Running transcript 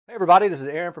Hey everybody, this is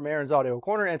Aaron from Aaron's Audio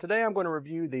Corner, and today I'm going to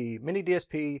review the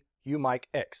MiniDSP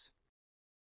UMIK-x.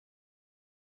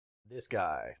 This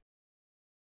guy.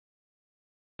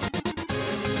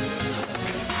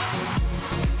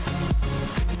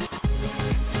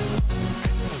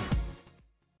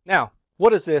 Now,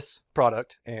 what is this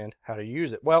product and how to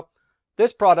use it? Well,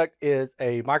 this product is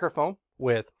a microphone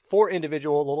with 4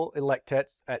 individual little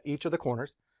electrets at each of the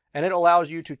corners, and it allows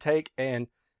you to take an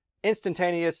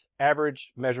instantaneous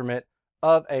average measurement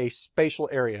of a spatial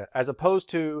area, as opposed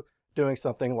to doing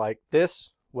something like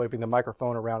this, waving the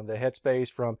microphone around the headspace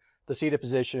from the seated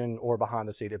position or behind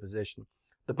the seated position.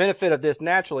 The benefit of this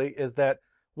naturally is that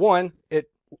 1, it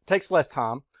takes less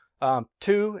time.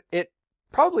 2, it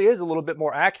probably is a little bit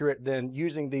more accurate than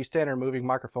using the standard moving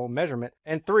microphone measurement.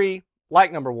 And 3,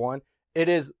 like number 1, it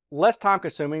is less time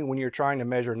consuming when you're trying to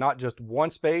measure not just one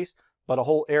space, but a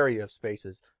whole area of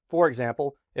spaces. For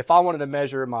example, if I wanted to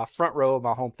measure my front row of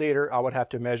my home theater, I would have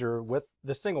to measure with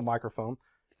the single microphone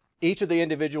each of the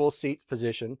individual seat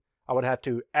position. I would have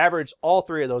to average all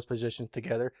 3 of those positions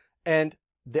together, and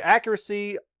the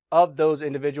accuracy of those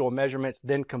individual measurements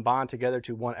then combined together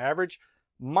to one average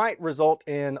might result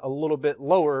in a little bit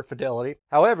lower fidelity.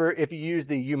 However, if you use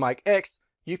the umik-x,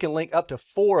 you can link up to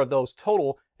 4 of those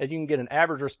total, and you can get an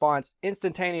average response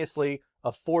instantaneously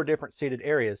of 4 different seated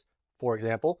areas. For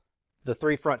example, the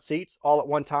 3 front seats all at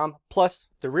one time, plus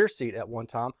the rear seat at one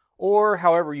time, or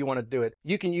however you want to do it.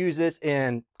 You can use this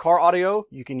in car audio,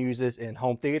 you can use this in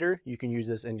home theater, you can use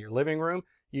this in your living room,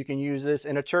 you can use this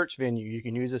in a church venue, you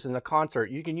can use this in a concert,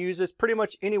 you can use this pretty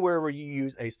much anywhere where you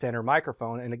use a standard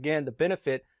microphone. And again, the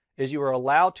benefit is you are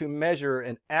allowed to measure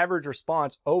an average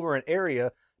response over an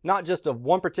area, not just of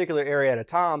one particular area at a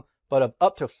time, but of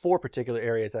up to 4 particular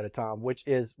areas at a time, which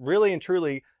is really and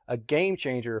truly a game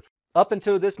changer. Up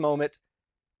until this moment,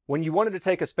 when you wanted to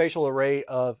take a spatial array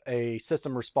of a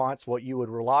system response, what you would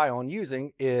rely on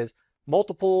using is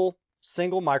multiple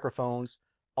single microphones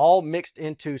all mixed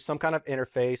into some kind of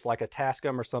interface like a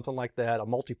Tascam or something like that, a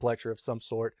multiplexer of some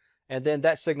sort, and then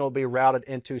that signal will be routed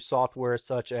into software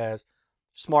such as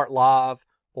Smart Live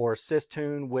or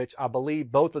Systune, which I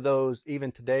believe both of those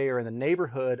even today are in the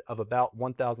neighborhood of about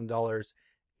 $1,000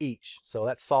 each. So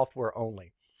that's software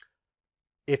only.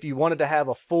 If you wanted to have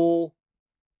a full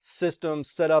system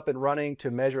set up and running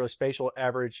to measure a spatial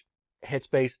average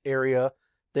headspace area,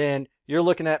 then you're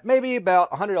looking at maybe about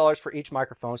 $100 for each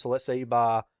microphone. So let's say you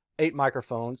buy 8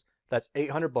 microphones, that's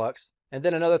 $800, and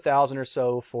then another $1,000 or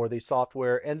so for the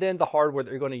software and then the hardware that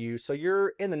you're going to use. So you're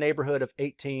in the neighborhood of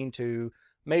 $1,800 to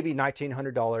maybe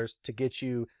 $1,900 to get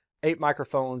you 8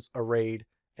 microphones arrayed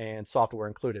and software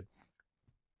included.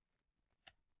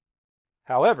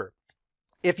 However,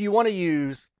 if you want to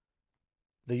use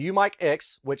the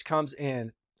umik-x, which comes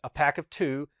in a pack of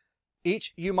 2,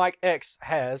 each umik-x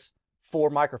has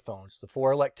 4 microphones. The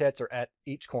 4 electrets are at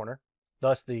each corner,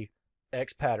 thus the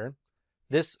X pattern.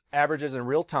 This averages in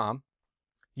real time.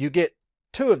 You get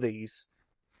 2 of these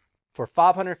for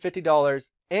 $550,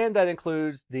 and that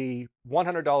includes the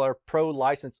 $100 pro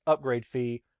license upgrade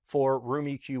fee for Room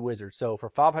EQ Wizard. So for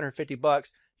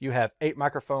 $550, you have 8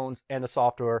 microphones and the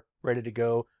software ready to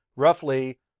go,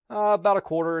 roughly about a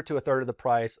quarter to a third of the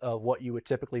price of what you would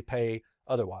typically pay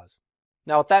otherwise.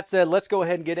 Now, with that said, let's go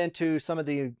ahead and get into some of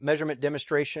the measurement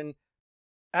demonstration.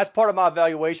 As part of my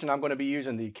evaluation, I'm going to be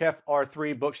using the KEF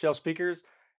R3 bookshelf speakers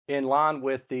in line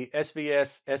with the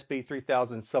SVS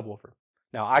SB3000 subwoofer.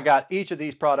 Now, I got each of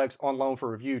these products on loan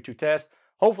for review to test.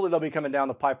 Hopefully, they'll be coming down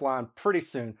the pipeline pretty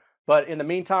soon. But in the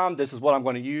meantime, this is what I'm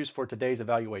going to use for today's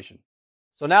evaluation.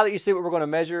 So now that you see what we're going to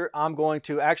measure, I'm going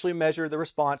to actually measure the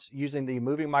response using the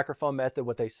moving microphone method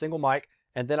with a single mic,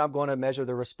 and then I'm going to measure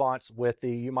the response with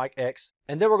the umik-x.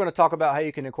 And then we're going to talk about how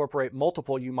you can incorporate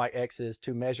multiple umik-x's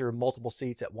to measure multiple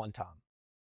seats at one time.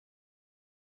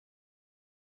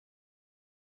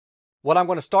 What I'm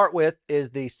going to start with is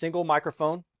the single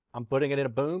microphone. I'm putting it in a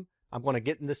boom. I'm going to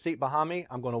get in the seat behind me.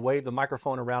 I'm going to wave the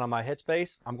microphone around on my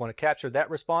headspace. I'm going to capture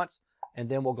that response, and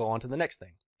then we'll go on to the next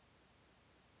thing.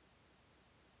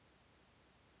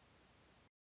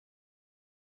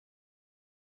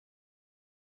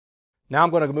 Now I'm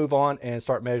going to move on and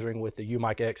start measuring with the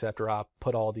umik-x after I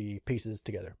put all the pieces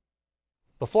together.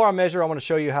 Before I measure, I want to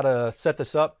show you how to set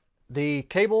this up. The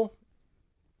cable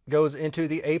goes into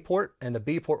the A port, and the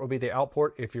B port will be the out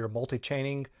port if you're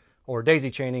multi-chaining or daisy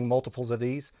chaining multiples of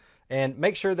these. And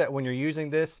make sure that when you're using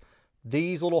this,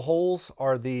 these little holes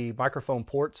are the microphone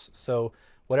ports. So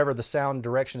whatever the sound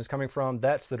direction is coming from,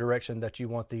 that's the direction that you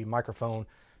want the microphone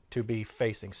to be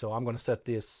facing. So I'm going to set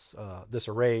this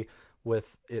array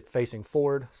with it facing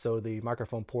forward, so the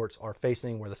microphone ports are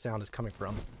facing where the sound is coming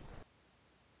from.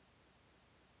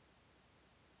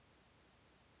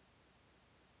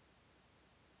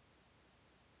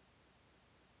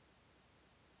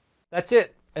 That's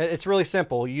it. It's really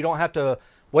simple. You don't have to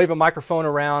wave a microphone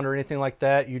around or anything like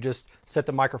that. You just set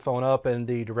the microphone up in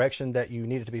the direction that you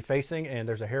need it to be facing, and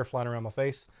there's a hair flying around my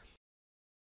face.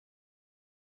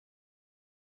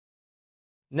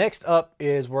 Next up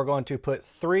is we're going to put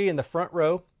 3 in the front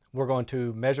row. We're going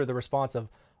to measure the response of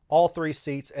all 3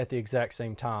 seats at the exact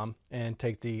same time and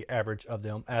take the average of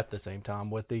them at the same time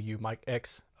with the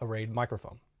umik-x arrayed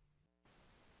microphone.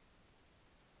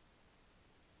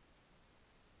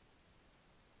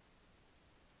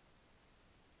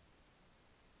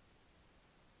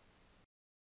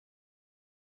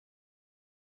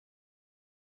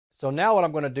 So now what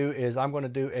I'm going to do is I'm going to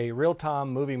do a real-time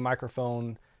moving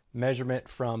microphone measurement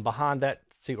from behind that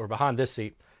seat or behind this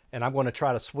seat, and I'm going to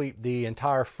try to sweep the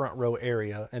entire front row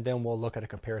area, and then we'll look at a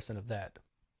comparison of that.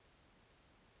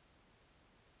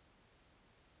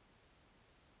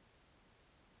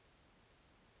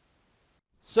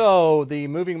 So the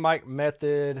moving mic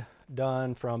method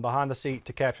done from behind the seat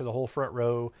to capture the whole front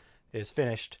row is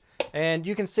finished. And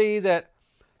you can see that,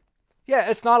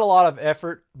 yeah, it's not a lot of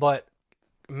effort, but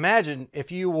imagine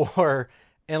if you were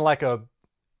in like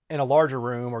in a larger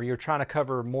room, or you're trying to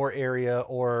cover more area,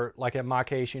 or like in my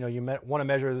case, you want to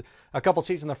measure a couple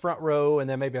seats in the front row and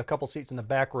then maybe a couple seats in the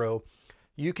back row.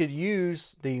 You could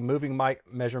use the moving mic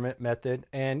measurement method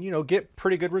and get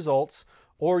pretty good results,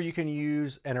 or you can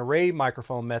use an array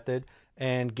microphone method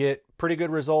and get pretty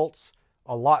good results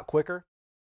a lot quicker.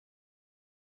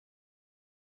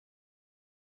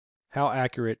 How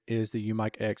accurate is the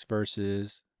umik-x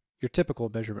versus your typical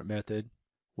measurement method,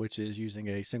 which is using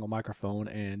a single microphone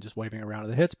and just waving around in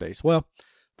the headspace? Well,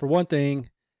 for one thing,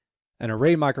 an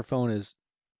array microphone is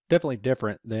definitely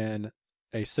different than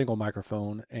a single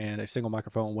microphone, and a single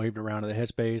microphone waved around in the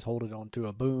headspace, hold it onto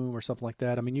a boom or something like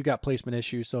that. I mean, you got placement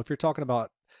issues. So if you're talking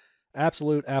about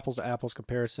absolute apples to apples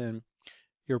comparison,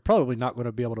 you're probably not going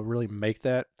to be able to really make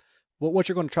that. What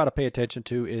you're going to try to pay attention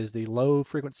to is the low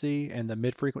frequency and the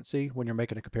mid frequency when you're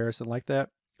making a comparison like that.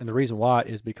 And the reason why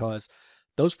is because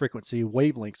those frequency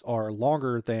wavelengths are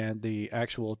longer than the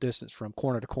actual distance from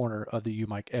corner to corner of the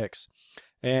umik-x.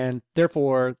 And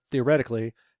therefore,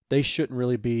 theoretically, they shouldn't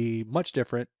really be much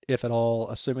different, if at all,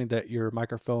 assuming that your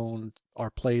microphones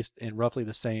are placed in roughly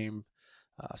the same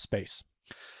space.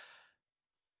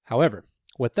 However,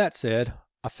 with that said,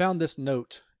 I found this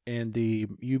note in the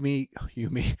UMIK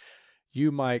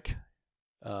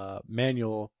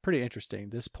manual pretty interesting.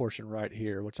 This portion right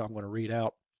here, which I'm going to read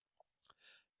out.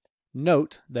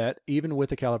 Note that even with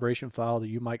the calibration file,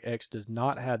 the umik-x does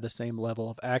not have the same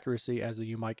level of accuracy as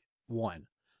the umik-1.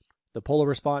 The polar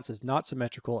response is not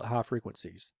symmetrical at high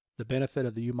frequencies. The benefit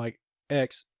of the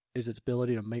umik-x is its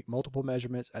ability to make multiple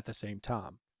measurements at the same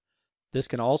time. This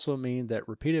can also mean that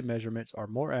repeated measurements are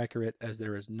more accurate, as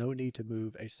there is no need to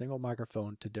move a single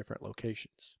microphone to different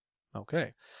locations.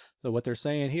 Okay, so what they're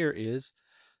saying here is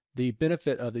the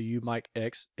benefit of the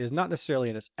umik-x is not necessarily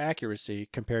in its accuracy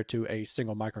compared to a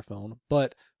single microphone,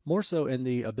 but more so in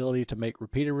the ability to make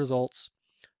repeated results,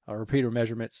 repeated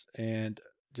measurements, and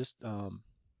just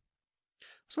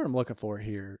what's what I'm looking for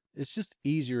here. It's just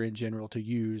easier in general to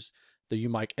use the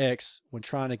umik-x when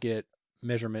trying to get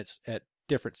measurements at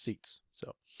different seats.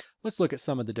 So let's look at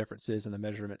some of the differences in the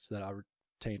measurements that I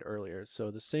obtained earlier.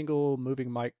 So the single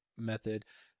moving mic method,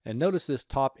 and notice this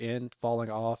top end falling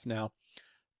off. Now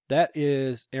that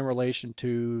is in relation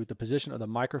to the position of the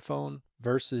microphone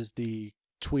versus the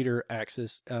tweeter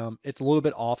axis. It's a little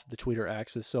bit off the tweeter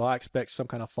axis, so I expect some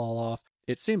kind of fall off.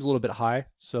 It seems a little bit high,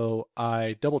 so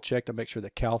I double checked to make sure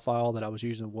the cal file that I was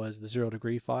using was the 0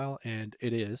 degree file, and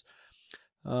it is.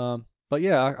 But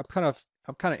yeah, I'm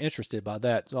kind of interested by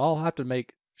that. So I'll have to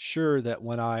make sure that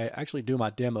when I actually do my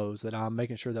demos that I'm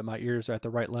making sure that my ears are at the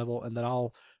right level, and then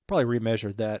I'll probably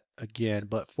remeasure that again.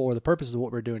 But for the purposes of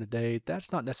what we're doing today,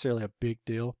 that's not necessarily a big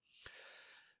deal.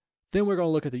 Then we're going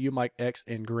to look at the umik-x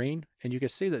in green, and you can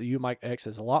see that the umik-x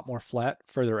is a lot more flat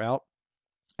further out.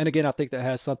 And again, I think that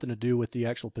has something to do with the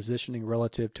actual positioning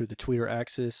relative to the tweeter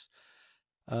axis.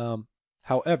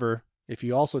 However, if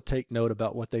you also take note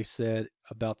about what they said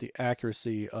about the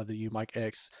accuracy of the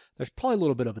umik-x, there's probably a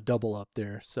little bit of a double up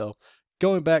there. So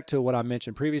going back to what I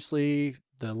mentioned previously,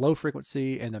 the low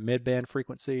frequency and the mid-band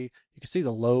frequency, you can see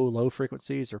the low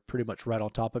frequencies are pretty much right on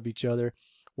top of each other.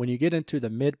 When you get into the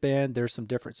mid-band, there's some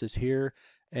differences here,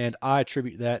 and I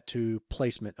attribute that to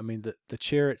placement. I mean, the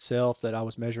chair itself that I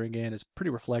was measuring in is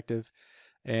pretty reflective,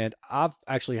 and I've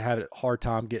actually had a hard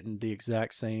time getting the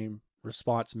exact same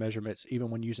response measurements even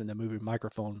when using the moving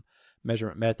microphone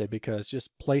measurement method, because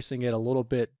just placing it a little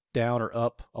bit down or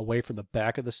up away from the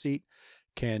back of the seat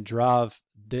can drive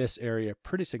this area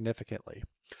pretty significantly.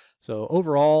 So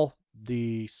overall,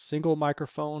 the single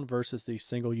microphone versus the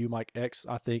single umik-x,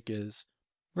 I think, is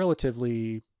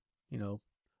relatively,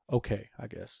 okay, I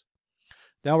guess.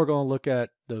 Now we're going to look at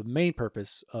the main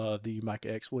purpose of the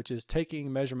umik-x, which is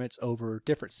taking measurements over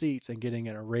different seats and getting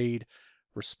an arrayed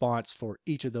response for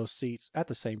each of those seats at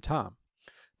the same time.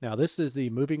 Now this is the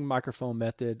moving microphone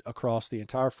method across the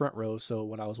entire front row. So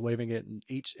when I was waving it in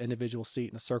each individual seat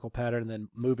in a circle pattern and then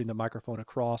moving the microphone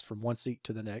across from one seat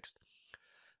to the next.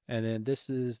 And then this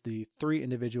is the 3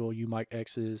 individual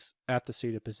umik-x's at the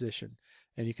seated position.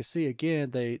 And you can see again,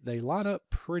 they line up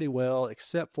pretty well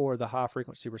except for the high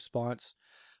frequency response.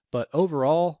 But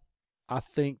overall, I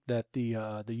think that the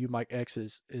umik-x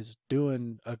is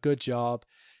doing a good job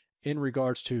in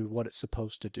regards to what it's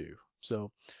supposed to do.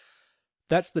 So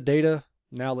that's the data.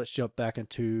 Now let's jump back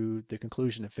into the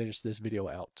conclusion and finish this video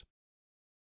out.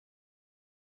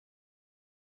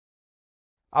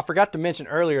 I forgot to mention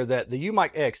earlier that the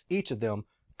umik-x, each of them,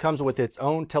 comes with its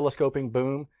own telescoping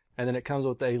boom, and then it comes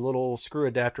with a little screw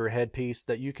adapter headpiece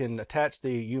that you can attach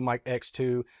the umik-x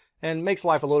to, and makes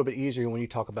life a little bit easier when you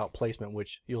talk about placement,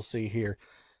 which you'll see here.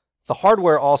 The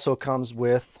hardware also comes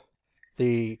with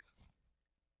the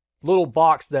little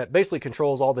box that basically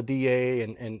controls all the DA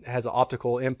and has an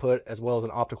optical input as well as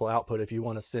an optical output if you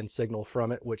want to send signal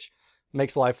from it, which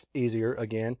makes life easier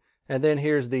again. And then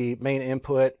here's the main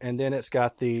input, and then it's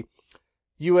got the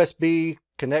USB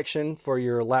connection for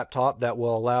your laptop that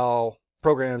will allow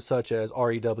programs such as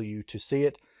REW to see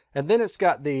it. And then it's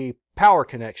got the power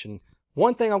connection.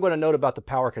 One thing I'm going to note about the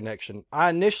power connection, I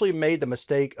initially made the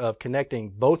mistake of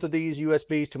connecting both of these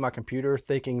USBs to my computer,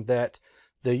 thinking that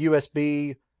the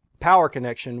USB power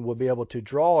connection would be able to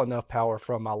draw enough power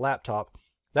from my laptop.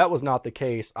 That was not the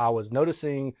case. I was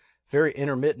noticing very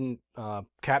intermittent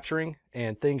capturing,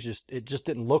 and it just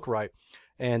didn't look right.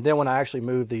 And then when I actually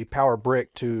moved the power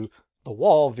brick to the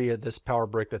wall via this power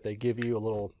brick that they give you, a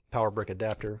little power brick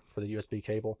adapter for the USB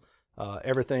cable,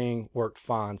 everything worked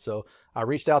fine. So I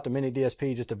reached out to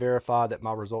MiniDSP just to verify that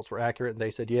my results were accurate, and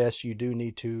they said yes, you do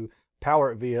need to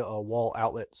power it via a wall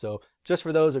outlet. So just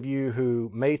for those of you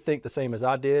who may think the same as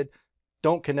I did,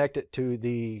 don't connect it to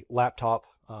the laptop.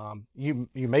 You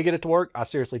may get it to work. I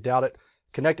seriously doubt it.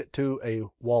 Connect it to a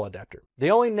wall adapter.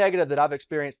 The only negative that I've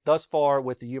experienced thus far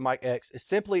with the umik-x is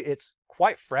simply it's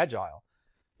quite fragile.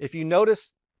 If you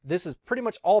notice, this is pretty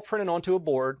much all printed onto a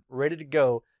board, ready to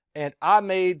go, and I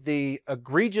made the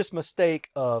egregious mistake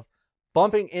of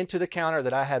bumping into the counter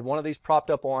that I had one of these propped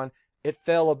up on. It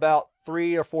fell about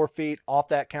 3 or 4 feet off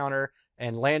that counter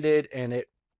and landed, and it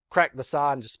cracked the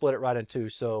side and just split it right in two.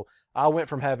 So I went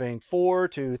from having 4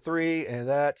 to 3, and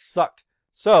that sucked.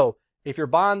 So if you're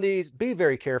buying these, be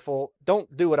very careful.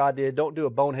 Don't do what I did. Don't do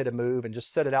a boneheaded move and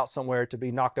just set it out somewhere to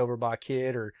be knocked over by a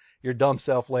kid or your dumb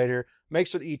self later. Make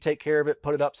sure that you take care of it,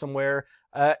 put it up somewhere.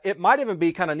 It might even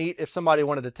be kind of neat if somebody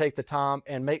wanted to take the time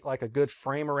and make like a good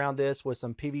frame around this with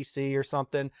some PVC or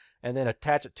something and then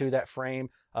attach it to that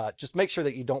frame. Just make sure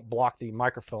that you don't block the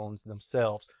microphones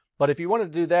themselves. But if you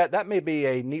wanted to do that, that may be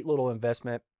a neat little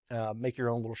investment. Make your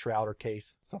own little shroud or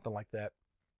case, something like that.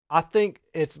 I think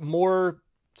it's more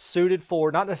suited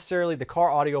for not necessarily the car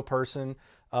audio person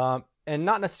and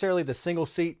not necessarily the single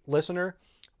seat listener,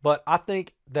 but I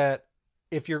think that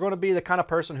if you're going to be the kind of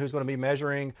person who's going to be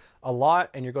measuring a lot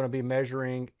and you're going to be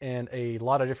measuring in a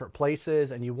lot of different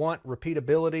places and you want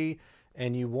repeatability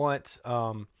and you want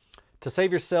to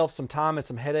save yourself some time and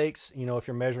some headaches, if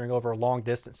you're measuring over long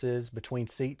distances between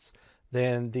seats,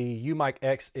 then the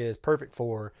umik-x is perfect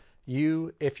for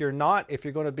you. If you're not, if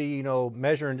you're going to be,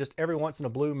 measuring just every once in a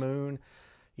blue moon,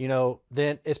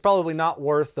 then it's probably not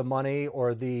worth the money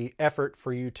or the effort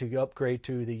for you to upgrade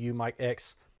to the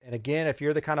umik-x. And again, if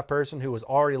you're the kind of person who was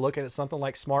already looking at something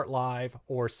like Smart Live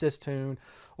or Systune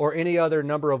or any other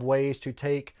number of ways to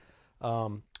take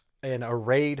an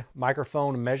arrayed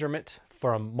microphone measurement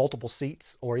from multiple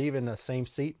seats or even the same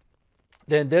seat,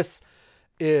 then this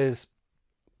is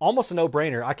almost a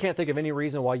no-brainer. I can't think of any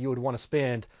reason why you would want to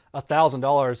spend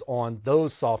 $1,000 on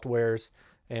those softwares.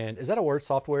 And is that a word,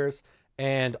 softwares?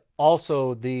 And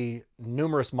also the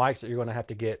numerous mics that you're going to have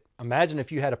to get. Imagine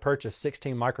if you had to purchase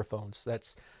 16 microphones.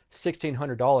 That's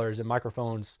 $1,600 in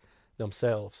microphones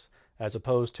themselves, as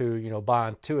opposed to,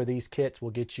 buying 2 of these kits will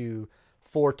get you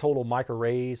 4 total mic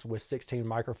arrays with 16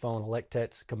 microphone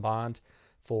electets combined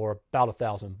for about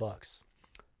 $1,000.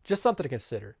 Just something to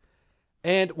consider.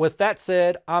 And with that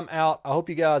said, I'm out. I hope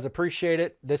you guys appreciate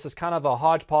it. This is kind of a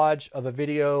hodgepodge of a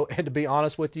video, and to be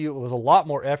honest with you, it was a lot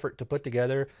more effort to put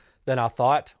together than I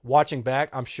thought. Watching back,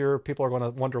 I'm sure people are going to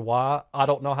wonder why. I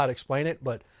don't know how to explain it,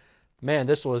 but man,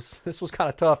 this was kind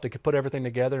of tough to put everything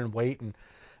together and wait and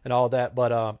all that.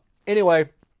 But anyway,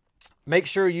 Make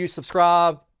sure you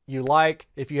subscribe, you like.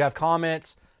 If you have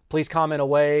comments, please comment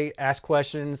away, ask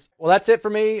questions. Well, that's it for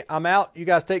me. I'm out. You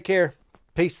guys take care.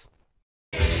 Peace.